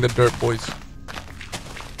 I'm getting the dirt, boys.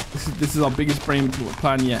 This is our biggest brain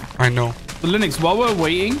plan yet. I know. So Linux, while we're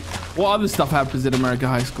waiting, what other stuff happens in America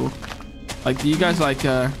High School? Like, do you guys like,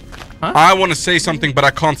 I want to say something, but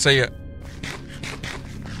I can't say it.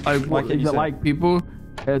 like what, can't is you it say like people?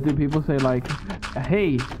 Do people say like,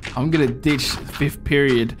 hey, I'm gonna ditch 5th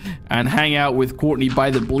period and hang out with Courtney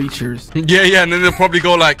by the bleachers? Yeah, and then they'll probably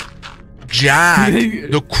go like, Jack,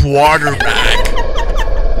 the quarterback.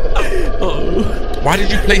 Why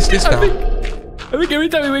did you place this down? I think every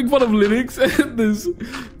time we make fun of Linux, there's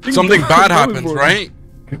Something bad happens, right?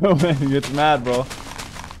 Oh, man, he gets mad, bro. All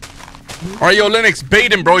right, yo, Linux,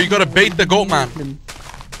 bait him, bro. You gotta bait the goat man.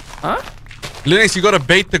 Huh? Linux, you gotta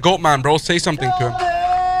bait the goat man, bro. Say something to him.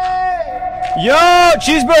 Yo,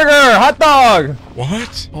 cheeseburger, hot dog.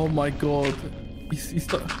 What? Oh my god. He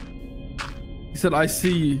said, I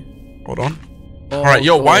see you. Hold on. Oh, All right,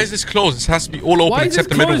 yo, God. why is this closed? This has to be all open Why is this except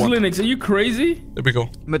the middle closed, one. Linux? Are you crazy? There we go.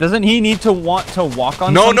 But doesn't he need to want to walk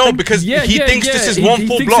on No, something? because he thinks this is one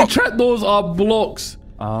full he block. thinks the trapdoors are blocks.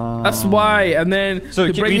 That's why. And then So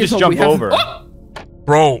to can break we this just up, we jump have- over? Oh!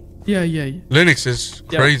 Bro, Yeah. Linux is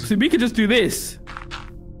Yeah. crazy. So we could just do this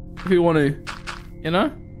if we want to. You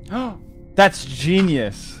know? That's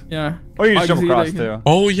genius. Yeah. Or you I just can jump see across that. too.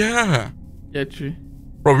 Oh, yeah. Yeah, true.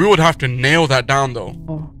 Bro, we would have to nail that down, though.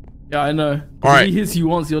 Oh. Yeah, I know. All right. If he hits you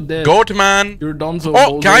once, you're dead. Goat man. You're done. So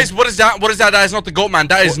Oh, guys, what is that? What is that? That is not the goat man.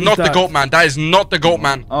 That is What is not the that? goat man. That is not the goat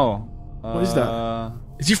man. Oh. What is that?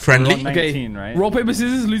 Is he friendly? We're on 19, right? Roll, paper,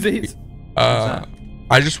 scissors, loser hits.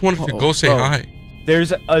 I just wanted to go say Oh. hi.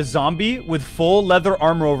 There's a zombie with full leather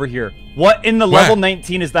armor over here. What in the Where? level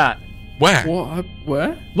 19 is that? Where? What?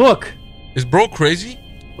 Where? Look. Is bro crazy?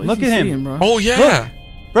 What is Look he at him. seeing, bro? Oh, yeah.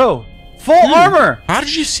 Bro, full armor. How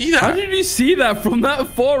did you see that? How did you see that from that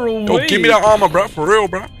far away? Yo, give me that armor, bro. For real,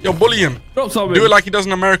 bro. Yo, bully him. Drop something. Do it like he does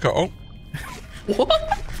in America. Oh. What?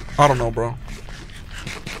 I don't know, bro.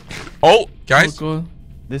 Oh, guys. Oh, God.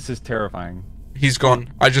 This is terrifying. He's gone.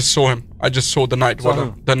 I just saw him. I just saw the night. Saw What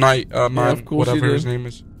who? the night man. of course you Whatever his did. name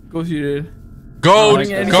is. Of course you did. Goat.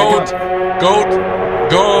 Oh, Goat. Goat.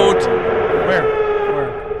 Goat. Where?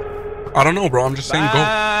 I don't know, bro. I'm just saying goat.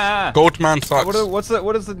 Ah! Goat man sucks. What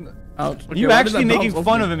is the? Ouch. Okay, You what actually did that making dog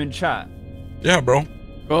fun open? of him in chat. Yeah, bro.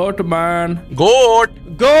 Goat man. Goat.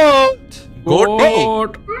 Goat. Goaty.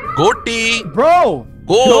 Goat. Goaty. Bro.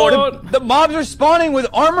 Goat. The mobs are spawning with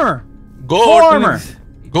armor. Full Goat. armor.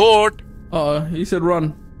 Goat. He said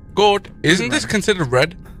run. Goat. Isn't this considered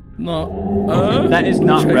red? No. That is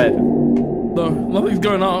not okay. red. No, nothing's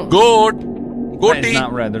going on. Goat. That Goaty. is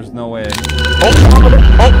not red. There's no way. Oh.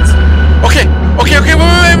 Okay.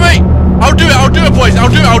 Wait. I'll do it, boys. I'll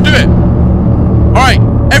do it. Alright.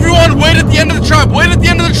 Everyone, wait at the end of the trap.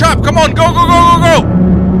 Come on. Go. Go.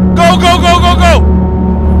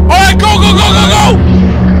 Alright, go.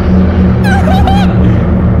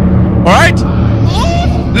 Alright.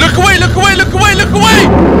 Look away.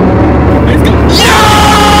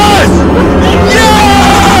 Yes!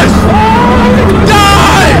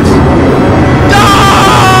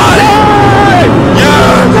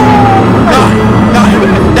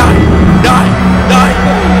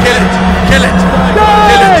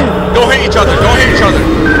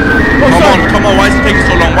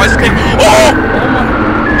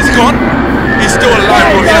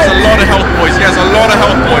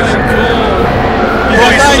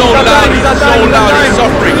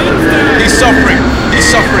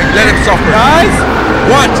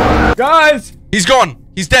 He's gone.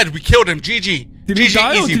 He's dead. We killed him. GG. Did he GG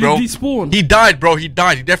die easy, or did bro. he despawn? He died, bro. He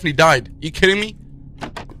died. He definitely died. You kidding me?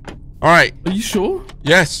 All right. Are you sure?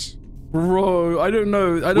 Yes. Bro, I don't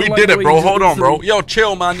know. I don't We like did the it, way bro. he's Hold on, bro. instantly- Yo,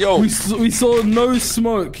 chill, man. Yo. We saw no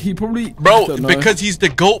smoke. He probably... I Bro, don't know. because he's the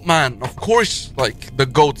goat man. Of course, like, the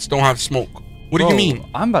goats don't have smoke. What do you mean?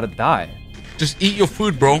 I'm about to die. Just eat your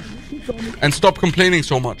food, bro. And stop complaining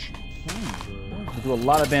so much. I do a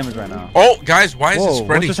lot of damage right now. Oh, guys, why is it Whoa,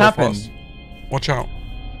 spreading what just so happened? fast? Watch out.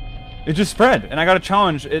 It just spread, and I got a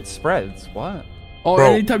challenge. It spreads. What? Oh,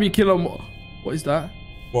 Bro. anytime you kill him... What is that?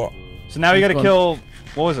 What? So now you gotta gone. kill...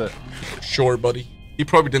 What was it? Sure, buddy. He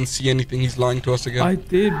probably didn't see anything. He's lying to us again. I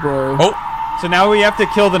did, bro. Oh, So now we have to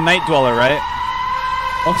kill the night dweller, right?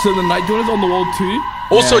 Oh, so the night dweller's on the wall too?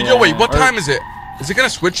 also, Yeah, yo, wait, yeah. what Or- time is it? Is it gonna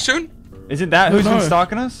switch soon? Isn't that who's No. been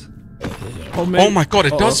stalking us? Oh, Oh my god,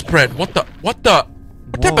 it does spread. What type of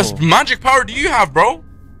Whoa. magic power do you have, bro?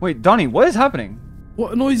 Wait, Donnie, what is happening?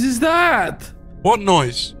 What noise is that? What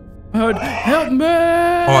noise? I heard, help me! Oh,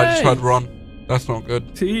 I just heard run. That's not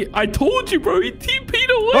good. See, I told you, bro. He TP'd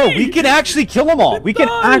away. Bro, we can actually kill them all. We can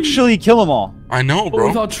Nice. actually kill them all. I know, What bro.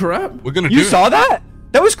 was our trap? We're gonna do You it. saw that?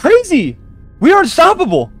 That was crazy. We are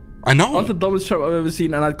unstoppable. I That's know. the dumbest trap I've ever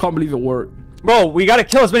seen, and I can't believe it worked. Bro, we gotta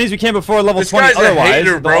kill as many as we can before level This 20. guy's a Otherwise,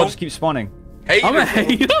 hater, they'll bro. all just keep spawning. Hey, I'm a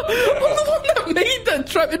hater. I'm the one that made that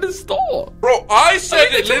trap in the store. bro, I said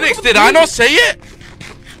I it, think Linux. you- Did I not say it?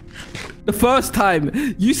 The first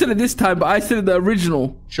time. You said it this time, but I said it the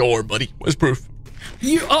original. Sure, buddy. Where's proof?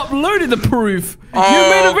 You uploaded the proof. You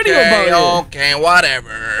made a video about it. Okay,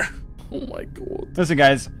 whatever. Oh my god. Listen,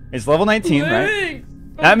 guys, it's level 19, right? Thanks.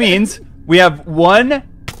 That means we have one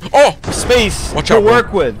Oh, space Watch to out, bro.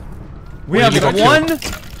 work with. We Wait, have you got one.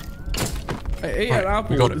 I ate an Alright, apple.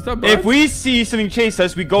 we got it. Is that bad? If we see something chase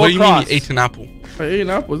us, we go what do you mean across. you ate an apple? I ate an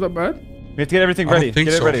apple. Is that bad? We have to get everything I don't ready. think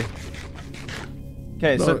Get it so. ready.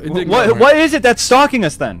 Okay, No, so it didn't what go what is it that's stalking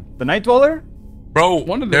us then? The night dweller? Bro,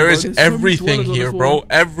 One of them, there bro. is There's so many everything dwellers on here, this bro. wall.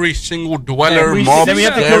 Every single dweller, we- mob, then we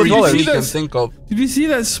have to kill scary dwellers. you can Yes. think of. Did you see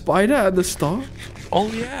that spider at the start? Oh,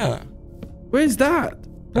 yeah. Where's that?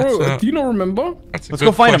 That's, Bro, do you not remember? That's a Let's good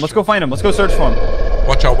go find him. question. Let's go find him. Let's go search for him.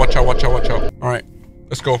 Watch out, watch out, watch out, watch out. All right,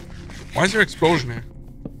 let's go. Why is there explosion here?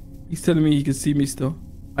 He's telling me he can see me still.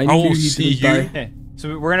 I will knew he see didn't you. die. Okay,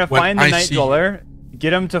 so we're gonna When find the I night see- dweller,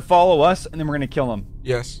 get him to follow us, and then we're gonna kill him.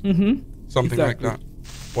 Yes, Mm-hmm. something Exactly. like that.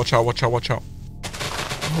 Watch out, watch out, watch out.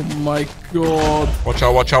 Oh my god. Watch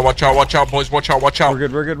out, watch out, watch out, watch out, boys. Watch out, watch out. We're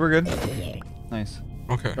good. We're good. We're good. Nice.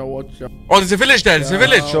 Okay. Now watch out. Oh, there's a village there. There's a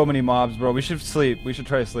village. So many mobs, bro. We should sleep. We should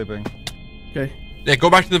try sleeping. Okay. Yeah, go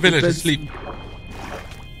back to the village and Let's- sleep.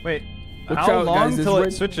 Wait. Watch How out, long guys, till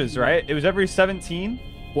there's it switches? Right? It was every 17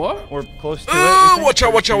 What? or close to it. Oh, we think? watch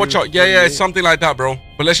out, watch out, watch out. Yeah, yeah, it's something like that, bro.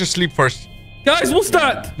 But let's just sleep first. Guys, what's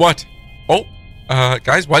that? What? Oh,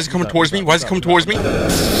 guys, why is it coming towards me? Why is it coming towards me?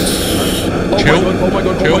 Oh Chill. my god, oh my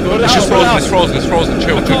god, Chill. oh my god. It's just Ow, frozen. ow. It's frozen. It's frozen.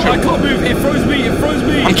 Chill, chill, I chill. can't move. It froze me. It froze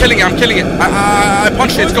me. I'm killing it. I'm killing it. I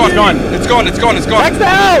punched it. It's gone. It's gone. It's gone. It's gone. Back to the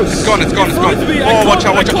house! It's gone. It's gone. It's gone. Froze me. I Oh, can't- watch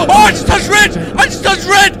out. Watch I out. can't- Oh, I just touched red. I just touched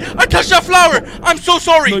red. I touched that flower. I'm so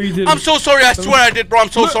sorry. No, you didn't. I'm so sorry. I swear I did, bro.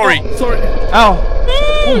 I'm so sorry. Oh, sorry.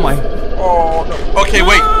 Ow! Oh my! Oh. Okay,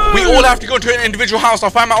 wait. We all have to go to an individual house. I'll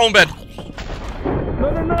find my own bed.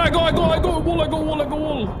 No, I got a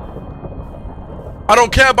wall. I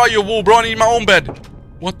don't care about your wool, bro. I need my own bed.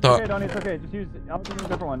 What Okay, the? Donnie, it's okay. Just use. I'll give you a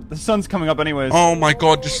different one. The sun's coming up, anyways. Oh my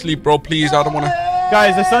god, just sleep, bro. Please, I don't wanna.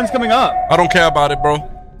 Guys, the sun's coming up. I don't care about it, bro.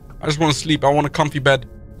 I just wanna sleep. I want a comfy bed.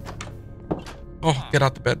 Oh, get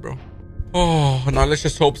out the bed, bro. Oh, now let's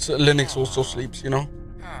just hope Linux also sleeps, you know?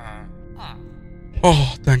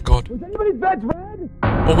 Oh, thank God. Was anybody's bed red?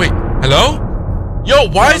 Oh, wait. Hello? Yo,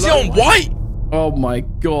 why is it on white? Oh my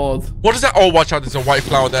god. What is that? Oh, watch out. There's a white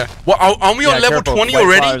flower there. What, are we on level careful. 20 White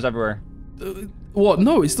already? flowers everywhere. What?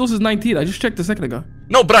 No, it still says 19. I just checked a second ago.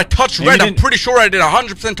 No, but I touched Maybe red. I'm didn't- pretty sure I did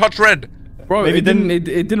 100% touch red. Bro, Maybe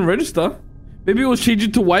it didn't register. Maybe it was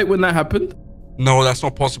changing to white when that happened. No, that's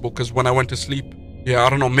not possible because when I went to sleep. Yeah, I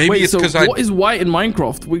don't know. Maybe Wait, it's so because I... what is white in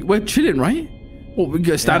Minecraft? We're chilling, right? What, we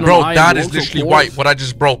gotta stand on Bro, iron that is walls or literally quartz? white. What I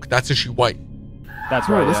just broke. That's literally white. That's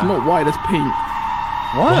Bro, right. that's yeah. not white, that's pink.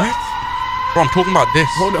 What? Bro, I'm talking about this.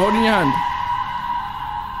 Hold it in your hand.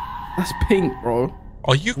 That's pink, bro.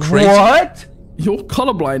 Are you crazy? What? You're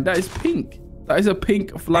colorblind. That is pink. That is a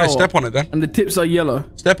pink flower. Alright, step on it then. And the tips are yellow.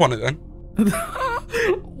 Step on it then.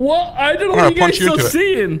 What? I don't know Alright, what you punch guys you are into it.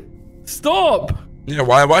 seeing. Stop. Yeah,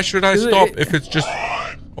 why should I Is stop it- if it's just...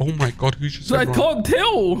 Oh my god, who just So I said wrong? can't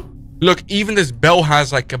tell. Look, even this bell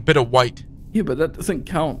has like a bit of white. Yeah, but that doesn't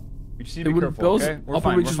count. We just need It to be would careful, bells okay? We're up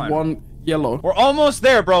fine, just we're fine. one yellow. We're almost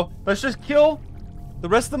there, bro. Let's just kill the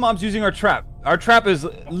rest of the mobs using our trap. Our trap is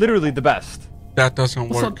literally the best. That doesn't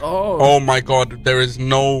work. Oh. Oh my god, there is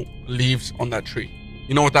no leaves on that tree.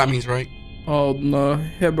 You know what that means, right? Oh no,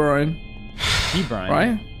 herobrine. Herobrine.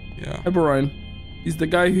 Right? Yeah. Herobrine. He's the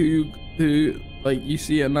guy who like you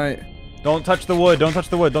see at night. Don't touch the wood. Don't touch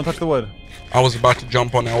the wood. Don't touch the wood. I was about to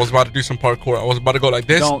jump on it. I was about to do some parkour. I was about to go like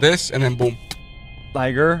this, this, and then boom.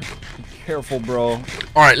 Liger, be careful, bro. All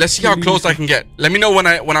right, let's see how close I can get. Let me know when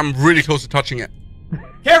I'm really close to touching it.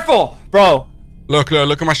 Careful, bro. Look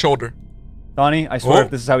at my shoulder. Donnie, I swear,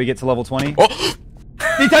 if this is how we get to level 20. Oh!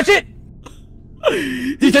 Did he touch it?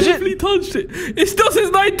 Did he touch it? He touched it. It still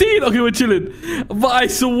says 19. Okay, we're chilling. But I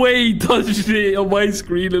swear he touched it on my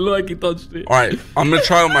screen. It looked like he touched it. All right, I'm gonna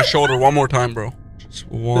try on my shoulder one more time, bro. Just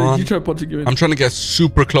one. You try punching him in. I'm trying to get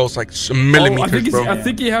super close, like millimeters, bro. I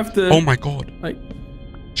think you have to. Oh my god. Like,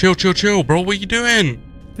 chill, bro. What are you doing?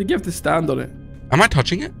 I think you have to stand on it. Am I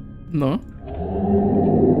touching it? No.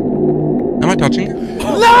 Am I touching it?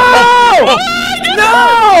 No!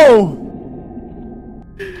 No!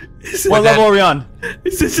 What level are we on?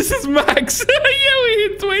 It says max. Yeah, we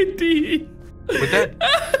hit 20. We're dead.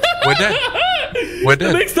 We're dead. We're The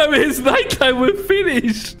dead. next time it hits nighttime, we're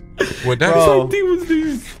finished. We're dead. Bro. Demons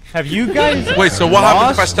lose. Have you guys Wait, so what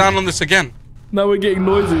happens if I lost? stand on this again? Now we're getting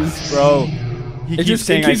noises. Bro, he It keeps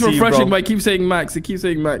saying keeps I see you, refreshing, bro. but it keeps saying max. It keeps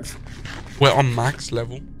saying max. We're on max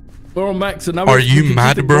level. We're on max, so now Are we you can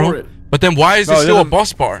mad, just bro? ignore it. But then why is Bro, there still a there's a-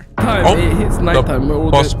 boss bar? Time, it hits nighttime. We're The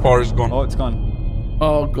all boss dead. bar is gone. Oh, it's gone.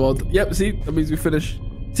 Oh god. Yep. See, that means we finish.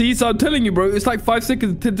 See, so I'm telling you, bro. It's like 5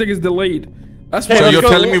 seconds, 10 seconds delayed. That's why. So let's you're go.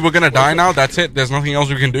 telling me we're gonna die now? That's it? There's nothing else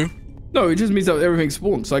we can do? No, it just means that everything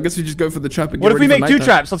spawns. So I guess we just go for the trap and What get if we ready for make 2 nighttime.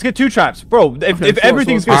 traps? Let's get 2 traps. Bro, if, Okay, if sure,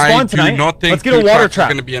 everything's sure. gonna spawn I do tonight, not think let's get a 2 water traps is trap.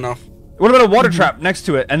 gonna be enough. What about a water trap next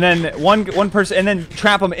to it? And then one person, and then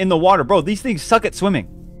trap them in the water. Bro, these things suck at swimming.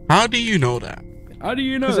 How do you know that? How do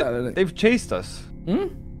you know that? They've chased us. Hmm?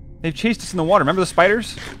 They've chased us in the water. Remember the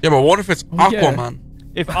spiders? Yeah, but what if it's yeah. Aquaman?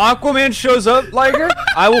 If Aquaman shows up, Liger,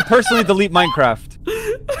 I will personally delete Minecraft.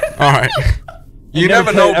 All right. You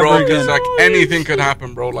never never know, play bro, ever because again. like anything could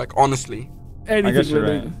happen, bro. Like honestly, Anything. guess you're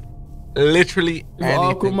really. right. literally If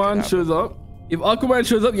anything. could Aquaman happen.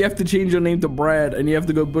 shows up, you have to change your name to Brad, and you have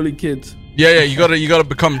to go bully kids. Yeah, you gotta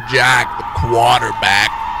become Jack, the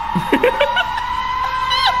quarterback.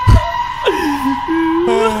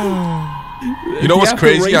 You know what's have to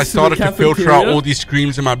crazy? I race to the started to filter out cafeteria? all these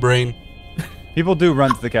screams in my brain. People do run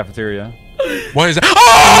to the cafeteria. What is that?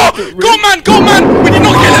 Oh! Go man! Go man! We did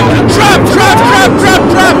not kill him! Trap! Trap! Trap! Trap!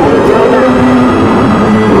 Trap!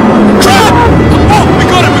 Trap! Oh! We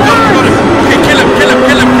got him! We got him! We got him! Okay, kill him! Kill him!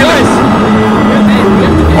 Kill him! Kill him!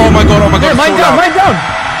 Oh my god! Oh my god! Mine so down! loud. Mine down!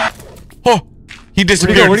 Oh! He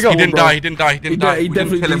disappeared. Where'd he go? He didn't bro? die. He didn't die. He didn't die. He We didn't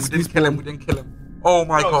definitely kill him. We didn't kill him. We didn't kill him. Oh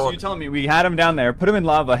my Bro, so god. you're telling me we had him down there, put him in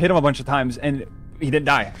lava, hit him a bunch of times, and he didn't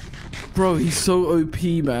die. Bro, he's so OP,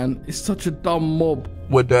 man. It's such a dumb mob.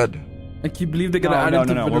 We're dead. I can't believe they're gonna add No, him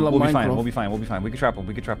to vanilla we'll be Minecraft. fine. We'll be fine. We'll be fine. We can trap him.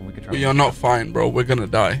 We can trap him. We can trap We him. are not fine, bro. We're gonna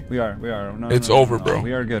die. We are. We are. No, It's no, no, over, no. bro.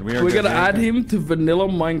 We are good. We are We're good. gonna We are add good. him to vanilla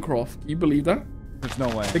Minecraft. Can you believe that? There's no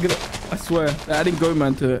way. They're gonna, I swear, they're adding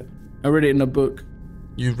Goatman to it. I read it in a book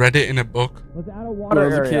You read it in a book. Let's add a when water I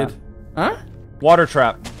was a area. kid. Huh? Water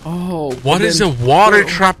trap. Oh. What is a water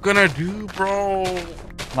trap gonna do, bro?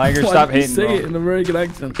 Liger, Why stop did you hating, say bro. it in a very good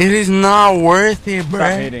accent? It is not worth it, bro.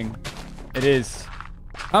 Stop hating. It is.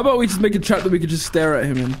 How about we just make a trap that we could just stare at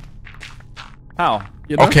him in? How?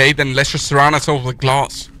 You know? Okay, then let's just surround ourselves with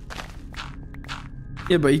glass.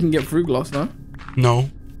 Yeah, but you can get through glass, no? No.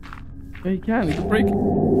 Yeah, you can. You can break it.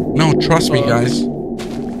 No, trust me, guys.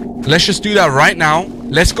 Let's just do that right now.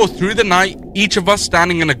 Let's go through the night, each of us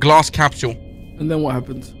standing in a glass capsule. And then what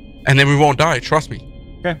happens? And then we won't die, trust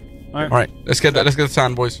me. Okay. All right. Alright, let's get the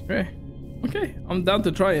sand, boys. Okay. Okay, I'm down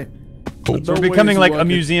to try it. Cool. Don't We're worry, becoming it's like a working.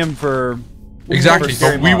 museum for... Exactly, for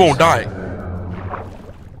scary but we mobs. won't die.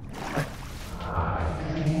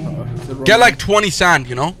 It's the wrong Get like way. 20 sand,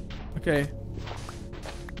 you know? Okay.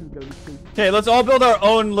 Okay, let's all build our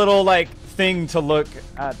own little like thing to look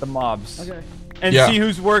at the mobs. Okay. And Yeah. see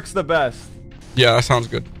whose works the best. Yeah, that sounds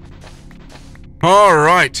good.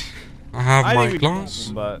 Alright. I have I my think we can glass.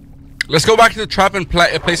 have them, but Let's go back to the trap and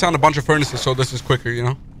place down a bunch of furnaces so this is quicker, you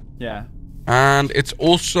know? yeah. And it's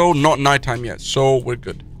also not nighttime yet, so we're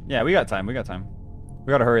good. Yeah, we got time. We got time.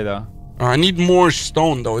 We gotta hurry though. I need more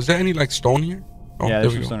stone though. Is there any like stone here? Oh, Yeah, there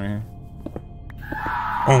there's we some go. stone right here.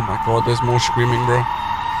 Oh my god, there's more screaming, bro.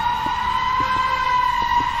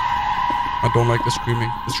 I don't like the screaming.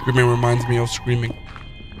 The screaming reminds me of screaming.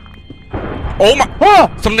 Oh my! Oh!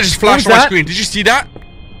 Something just flashed on What my is that? screen. Did you see that?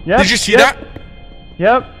 Yep, Did you see yep, that?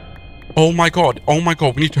 Yep. Oh my god. Oh my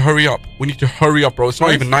god. We need to hurry up. We need to hurry up, bro. It's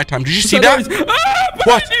not even nighttime. Did you see that?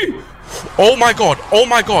 What? Oh my god. Oh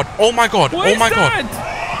my god. Oh my god. Oh my god.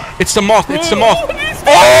 It's the moth. It's the moth.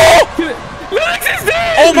 Oh!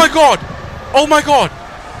 Oh my god. Oh my god.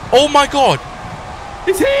 Oh my god.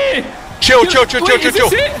 It's here. Chill. We have to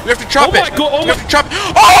trap it. We have to trap it.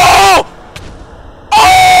 Oh!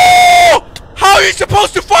 Oh! How are you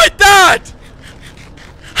supposed to fight that?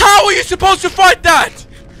 How are you supposed to fight that?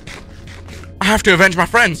 I have to avenge my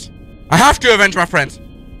friends. I have to avenge my friends.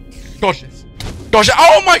 Dodge this. Dodge it.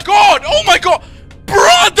 Oh my god! Oh my god!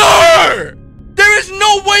 Brother! There is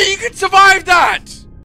no way you can survive that!